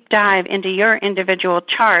deep dive into your individual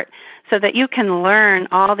chart so that you can learn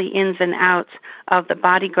all the ins and outs of the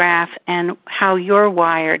body graph and how you're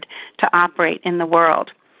wired to operate in the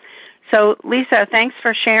world. So, Lisa, thanks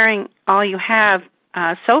for sharing all you have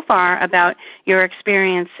so far about your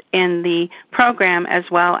experience in the program as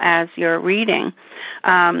well as your reading.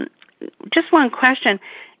 Just one question.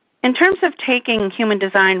 In terms of taking Human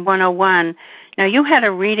Design 101, now you had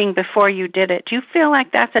a reading before you did it. Do you feel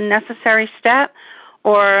like that's a necessary step,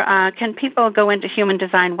 or can people go into Human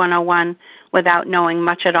Design 101 without knowing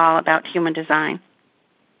much at all about human design?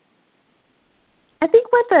 I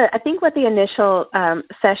think what the initial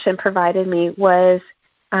session provided me was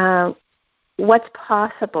what's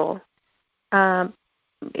possible.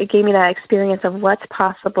 It gave me that experience of what's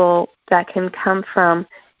possible that can come from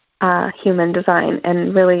human design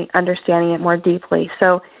and really understanding it more deeply.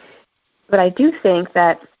 So, but I do think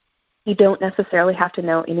that you don't necessarily have to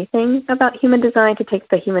know anything about human design to take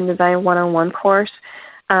the Human Design 101 course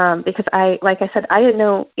because like I said, I didn't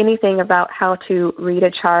know anything about how to read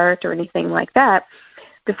a chart or anything like that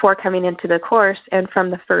before coming into the course. And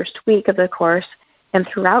from the first week of the course and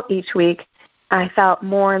throughout each week, I felt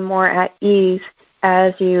more and more at ease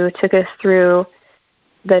as you took us through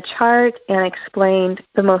the chart and explained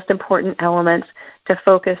the most important elements to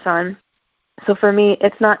focus on. So for me,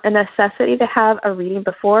 it's not a necessity to have a reading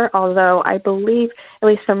before, although I believe, at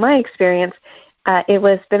least from my experience, it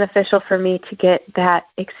was beneficial for me to get that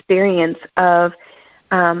experience of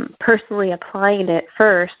personally applying it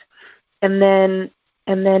first and then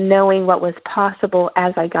knowing what was possible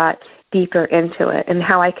as I got deeper into it and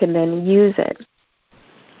how I can then use it.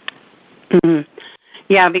 Mm-hmm.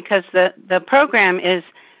 Yeah, because the program is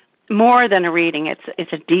more than a reading.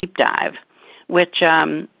 It's a deep dive, which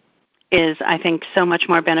is, I think, so much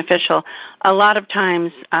more beneficial. A lot of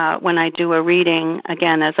times when I do a reading,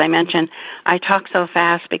 again, as I mentioned, I talk so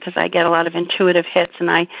fast because I get a lot of intuitive hits,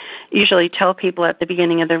 and I usually tell people at the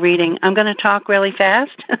beginning of the reading, I'm going to talk really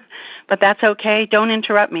fast, but that's okay. Don't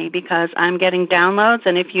interrupt me because I'm getting downloads,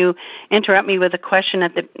 and if you interrupt me with a question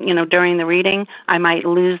at the, during the reading, I might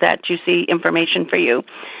lose that juicy information for you.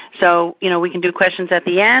 So, we can do questions at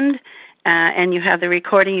the end. And you have the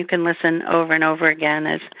recording. You can listen over and over again,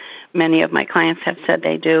 as many of my clients have said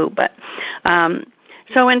they do. But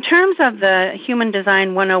so in terms of the Human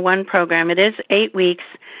Design 101 program, it is 8 weeks.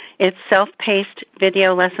 It's self-paced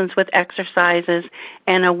video lessons with exercises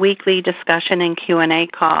and a weekly discussion and Q&A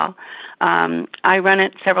call. I run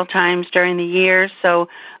it several times during the year, so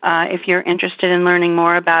if you're interested in learning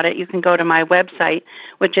more about it, you can go to my website,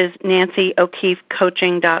 which is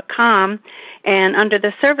nancyokeefecoaching.com, and under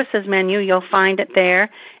the services menu, you'll find it there,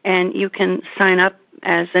 and you can sign up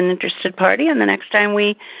as an interested party, and the next time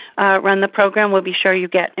we run the program, we'll be sure you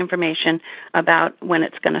get information about when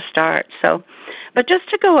it's going to start. So, but just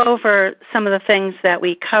to go over some of the things that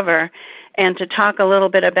we cover and to talk a little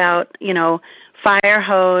bit about, fire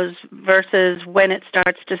hose versus when it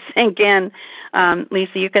starts to sink in.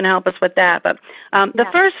 Lisa, you can help us with that. But the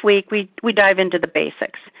first week, we dive into the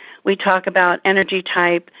basics. We talk about energy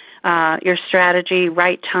type, your strategy,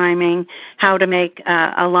 right timing, how to make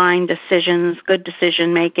aligned decisions, good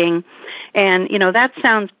decision making. And, that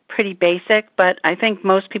sounds pretty basic, but I think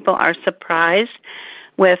most people are surprised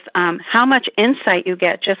with how much insight you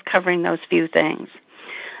get just covering those few things.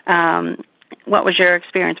 What was your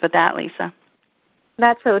experience with that, Lisa?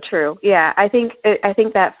 That's so true. Yeah, I think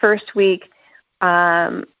that first week,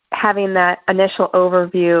 having that initial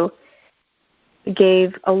overview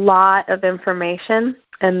gave a lot of information,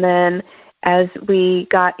 and then as we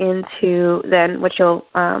got into which you'll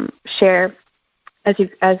share as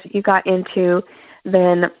you got into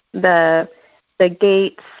then the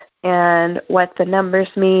gates and what the numbers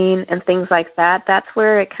mean and things like that. That's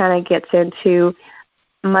where it kind of gets into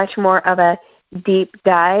much more of a deep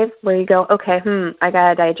dive where you go, okay, I got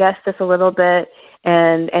to digest this a little bit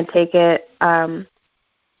and take it one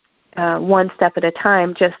step at a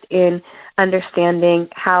time, just in understanding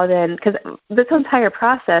how then, because this entire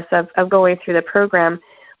process of going through the program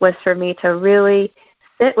was for me to really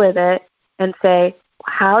sit with it and say,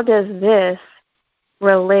 how does this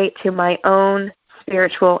relate to my own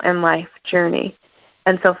spiritual and life journey?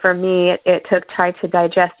 And so for me, it took time to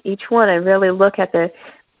digest each one and really look at the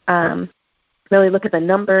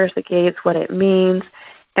numbers, the gates, what it means,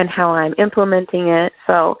 and how I'm implementing it.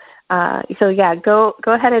 So yeah, go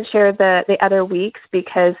ahead and share the other weeks,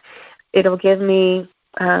 because it'll give me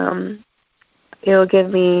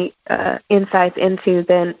insights into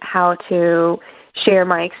then how to share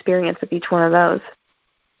my experience with each one of those.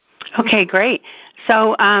 Okay, great.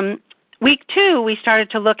 So week 2, we started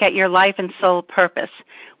to look at your life and soul purpose,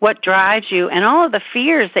 what drives you, and all of the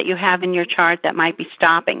fears that you have in your chart that might be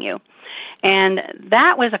stopping you. And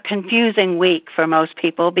that was a confusing week for most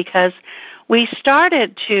people, because we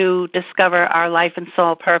started to discover our life and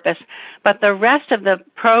soul purpose, but the rest of the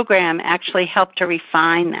program actually helped to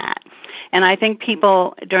refine that. And I think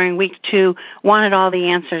people during week 2 wanted all the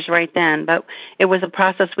answers right then, but it was a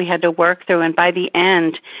process we had to work through. And by the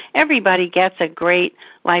end, everybody gets a great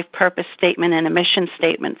life purpose statement and a mission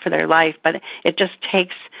statement for their life, but it just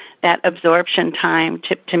takes that absorption time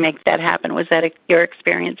to make that happen. Was that your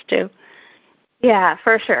experience too? Yeah,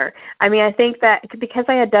 for sure. I mean, I think that because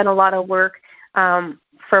I had done a lot of work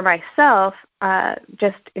for myself,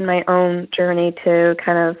 just in my own journey to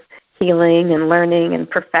kind of healing and learning and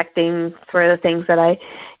perfecting sort of the things that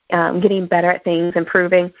getting better at things,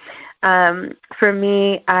 improving. For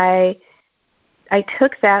me, I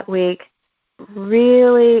took that week it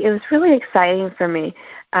was really exciting for me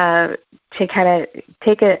to kind of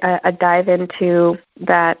take a dive into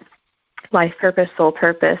that life purpose, soul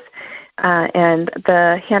purpose. And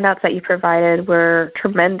the handouts that you provided were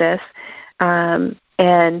tremendous, and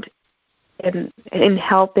in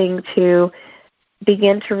helping to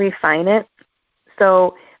begin to refine it.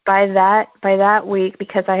 So by that week,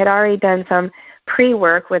 because I had already done some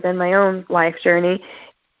pre-work within my own life journey,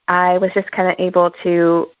 I was just kind of able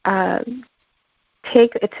to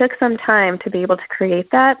it took some time to be able to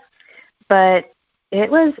create that, but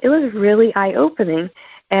it was really eye-opening,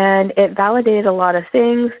 and it validated a lot of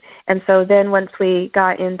things. And so then once we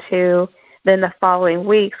got into then the following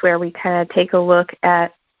weeks, where we kind of take a look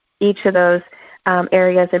at each of those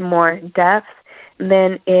areas in more depth,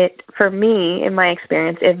 then for me, in my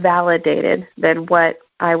experience, it validated then what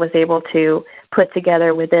I was able to put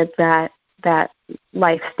together within that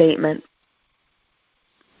life statement.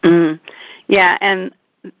 Yeah, and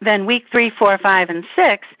then week 3, 4, 5, and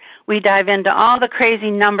 6, we dive into all the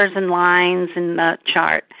crazy numbers and lines in the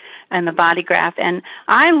chart and the body graph. And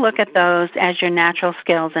I look at those as your natural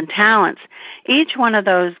skills and talents. Each one of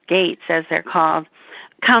those gates, as they're called,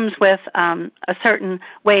 comes with a certain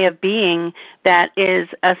way of being that is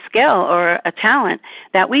a skill or a talent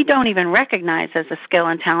that we don't even recognize as a skill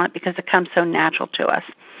and talent because it comes so natural to us.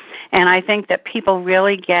 And I think that people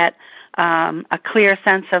really get a clear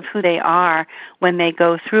sense of who they are when they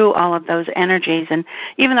go through all of those energies. And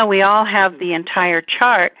even though we all have the entire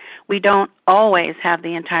chart, we don't always have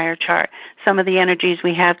the entire chart. Some of the energies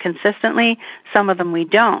we have consistently, some of them we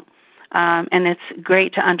don't. And it's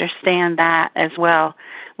great to understand that as well.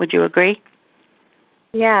 Would you agree?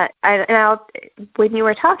 Yeah. When you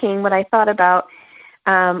were talking, what I thought about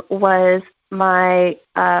was my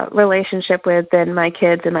relationship with then my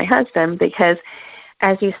kids and my husband, because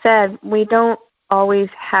as you said, we don't always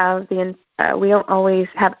have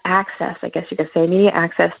access, I guess you could say, immediate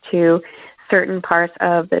access to certain parts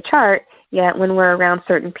of the chart. Yet when we're around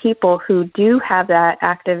certain people who do have that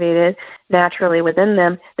activated naturally within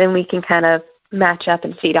them, then we can kind of match up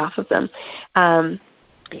and feed off of them. And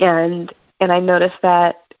I notice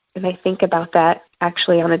that, and I think about that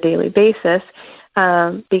actually on a daily basis,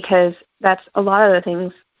 because that's a lot of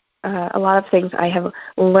things I have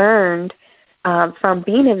learned from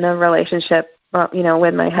being in a relationship,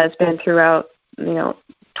 with my husband throughout,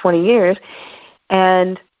 20 years,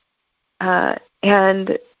 and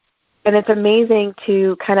it's amazing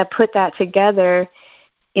to kind of put that together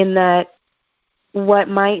in that what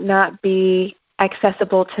might not be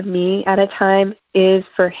accessible to me at a time is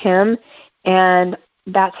for him, and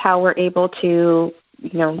that's how we're able to,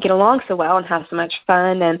 get along so well and have so much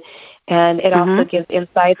fun, and it also gives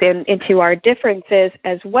insights into our differences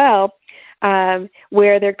as well.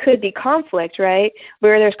 Where there could be conflict, right?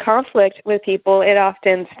 Where there's conflict with people, it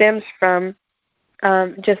often stems from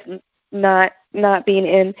just not being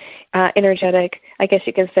in energetic, I guess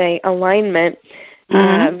you can say, alignment.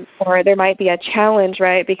 Or there might be a challenge,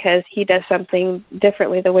 right, because he does something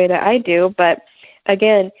differently the way that I do. But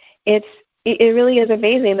again, it really is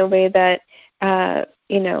amazing the way that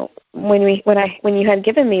when you had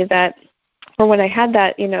given me that, or when I had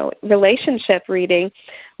that relationship reading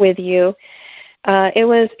with you, it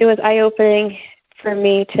was eye-opening for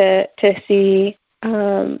me to see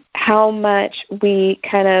how much we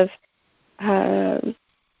kind of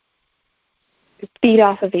feed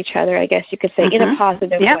off of each other, I guess you could say, in a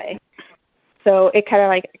positive way. So it kind of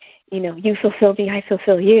like, you fulfill me, I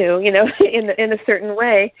fulfill you, in a certain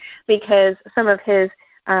way, because some of his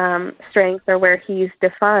strengths or where he's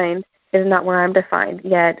defined is not where I'm defined,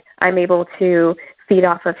 yet I'm able to feed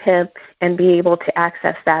off of him and be able to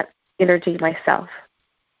access that energy myself.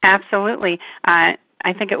 Absolutely.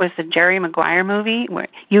 I think it was the Jerry Maguire movie where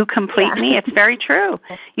you complete me. It's very true.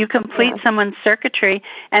 You complete someone's circuitry,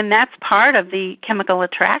 and that's part of the chemical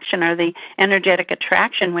attraction or the energetic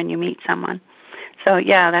attraction when you meet someone. So,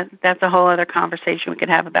 that's a whole other conversation we could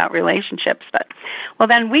have about relationships. But, well,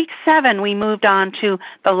 then week 7, we moved on to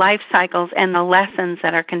the life cycles and the lessons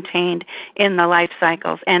that are contained in the life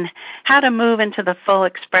cycles and how to move into the full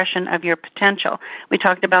expression of your potential. We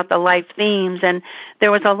talked about the life themes, and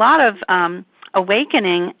there was a lot of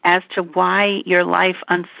awakening as to why your life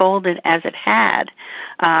unfolded as it had.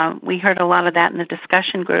 We heard a lot of that in the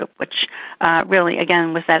discussion group, which really,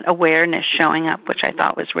 again, was that awareness showing up, which I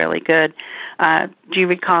thought was really good. Do you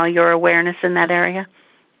recall your awareness in that area?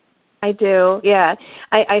 I do, yeah.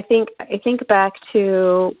 I think back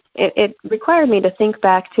to, it required me to think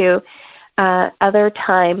back to other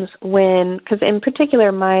times when, because in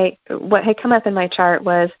particular what had come up in my chart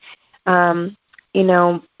was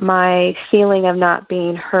my feeling of not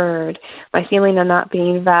being heard, my feeling of not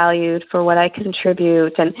being valued for what I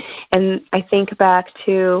contribute. And I think back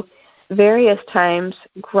to various times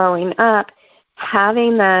growing up,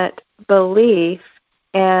 having that belief,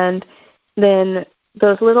 and then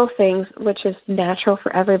those little things, which is natural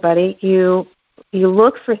for everybody, you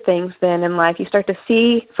look for things then in life. You start to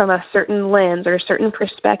see from a certain lens or a certain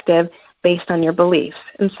perspective based on your beliefs.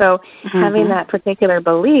 And so having that particular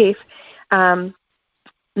belief,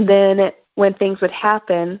 then when things would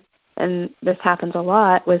happen, and this happens a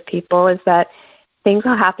lot with people, is that things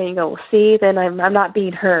will happen, you go, well, see, then I'm not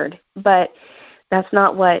being heard. But that's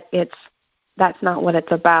not what it's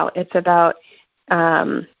about. It's about,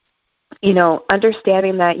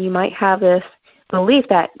 understanding that you might have this belief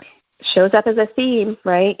that shows up as a theme,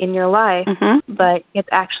 right, in your life, but it's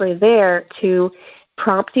actually there to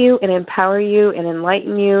prompt you and empower you and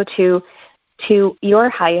enlighten you to to your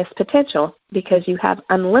highest potential, because you have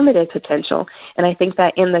unlimited potential. And I think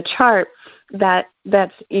that in the chart, that's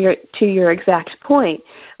to your exact point,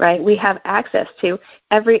 right? We have access to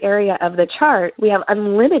every area of the chart. We have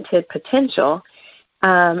unlimited potential.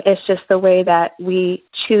 It's just the way that we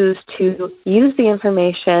choose to use the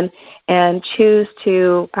information and choose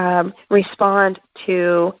to respond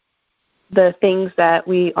to the things that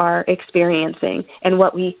we are experiencing and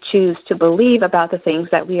what we choose to believe about the things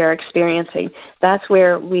that we are experiencing. That's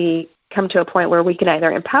where we come to a point where we can either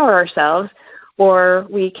empower ourselves or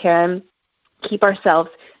we can keep ourselves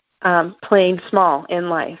playing small in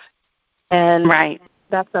life. And right.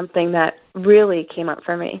 That's something that really came up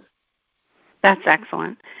for me. That's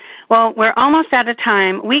excellent. Well, we're almost out of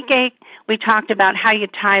time. We talked about how you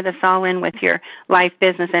tie this all in with your life,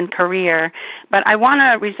 business, and career. But I want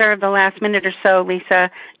to reserve the last minute or so,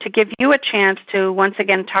 Lisa, to give you a chance to once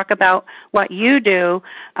again talk about what you do.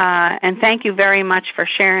 And thank you very much for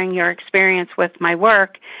sharing your experience with my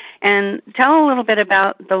work. And tell a little bit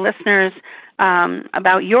about the listeners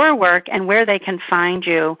about your work and where they can find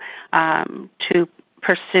you to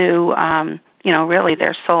pursue, really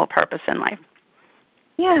their sole purpose in life.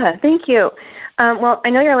 Yeah, thank you. Well,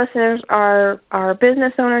 I know your listeners are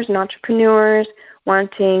business owners and entrepreneurs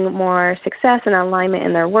wanting more success and alignment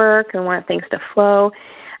in their work and want things to flow.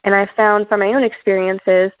 And I found from my own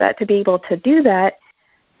experiences that to be able to do that,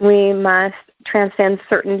 we must transcend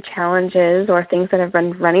certain challenges or things that have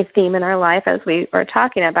been running theme in our life, as we are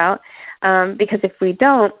talking about, because if we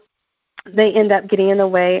don't, they end up getting in the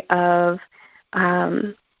way of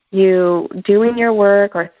you doing your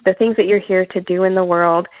work or the things that you're here to do in the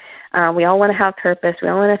world. We all want to have purpose. We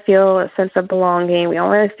all want to feel a sense of belonging. We all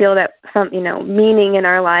want to feel that meaning in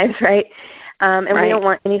our lives, right? And right. We don't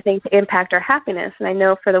want anything to impact our happiness. And I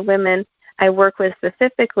know for the women I work with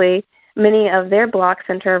specifically, many of their blocks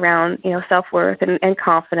center around self-worth and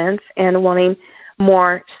confidence and wanting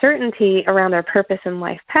more certainty around their purpose and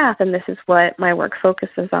life path. And this is what my work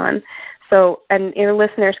focuses on. So, and your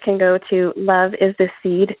listeners can go to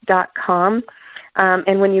loveistheseed.com.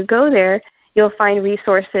 And when you go there, you'll find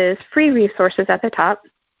resources, free resources at the top,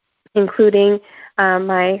 including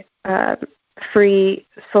my free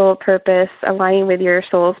Soul Purpose, Aligning with Your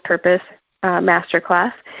Soul's Purpose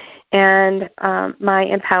masterclass, and my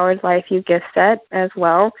Empowered Life You gift set as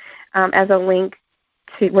well, as a link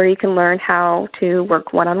to where you can learn how to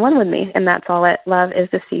work one-on-one with me. And that's all at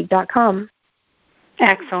loveistheseed.com.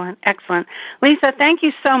 Excellent, excellent. Lisa, thank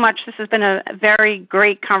you so much. This has been a very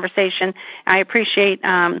great conversation. I appreciate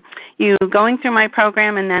you going through my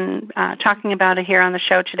program and then talking about it here on the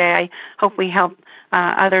show today. I hope we help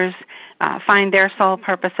others find their soul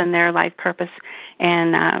purpose and their life purpose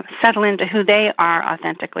and settle into who they are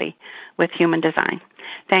authentically with human design.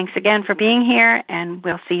 Thanks again for being here, and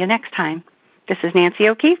we'll see you next time. This is Nancy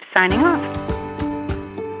O'Keefe signing off.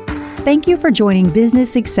 Thank you for joining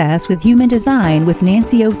Business Success with Human Design with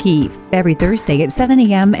Nancy O'Keefe every Thursday at 7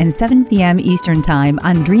 a.m. and 7 p.m. Eastern Time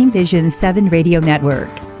on Dream Vision 7 Radio Network.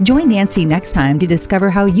 Join Nancy next time to discover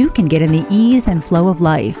how you can get in the ease and flow of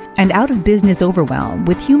life and out of business overwhelm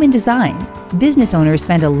with Human Design. Business owners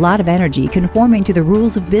spend a lot of energy conforming to the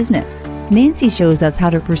rules of business. Nancy shows us how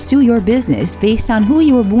to pursue your business based on who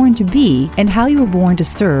you were born to be and how you were born to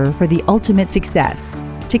serve for the ultimate success.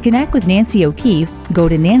 To connect with Nancy O'Keefe, go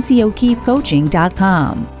to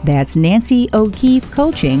nancyokeefecoaching.com. That's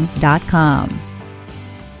nancyokeefecoaching.com.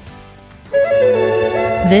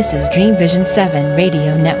 This is Dream Vision 7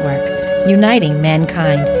 Radio Network, uniting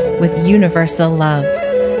mankind with universal love.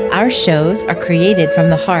 Our shows are created from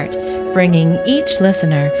the heart, bringing each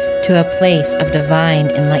listener to a place of divine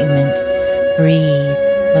enlightenment. Breathe,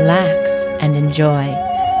 relax, and enjoy.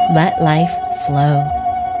 Let life flow.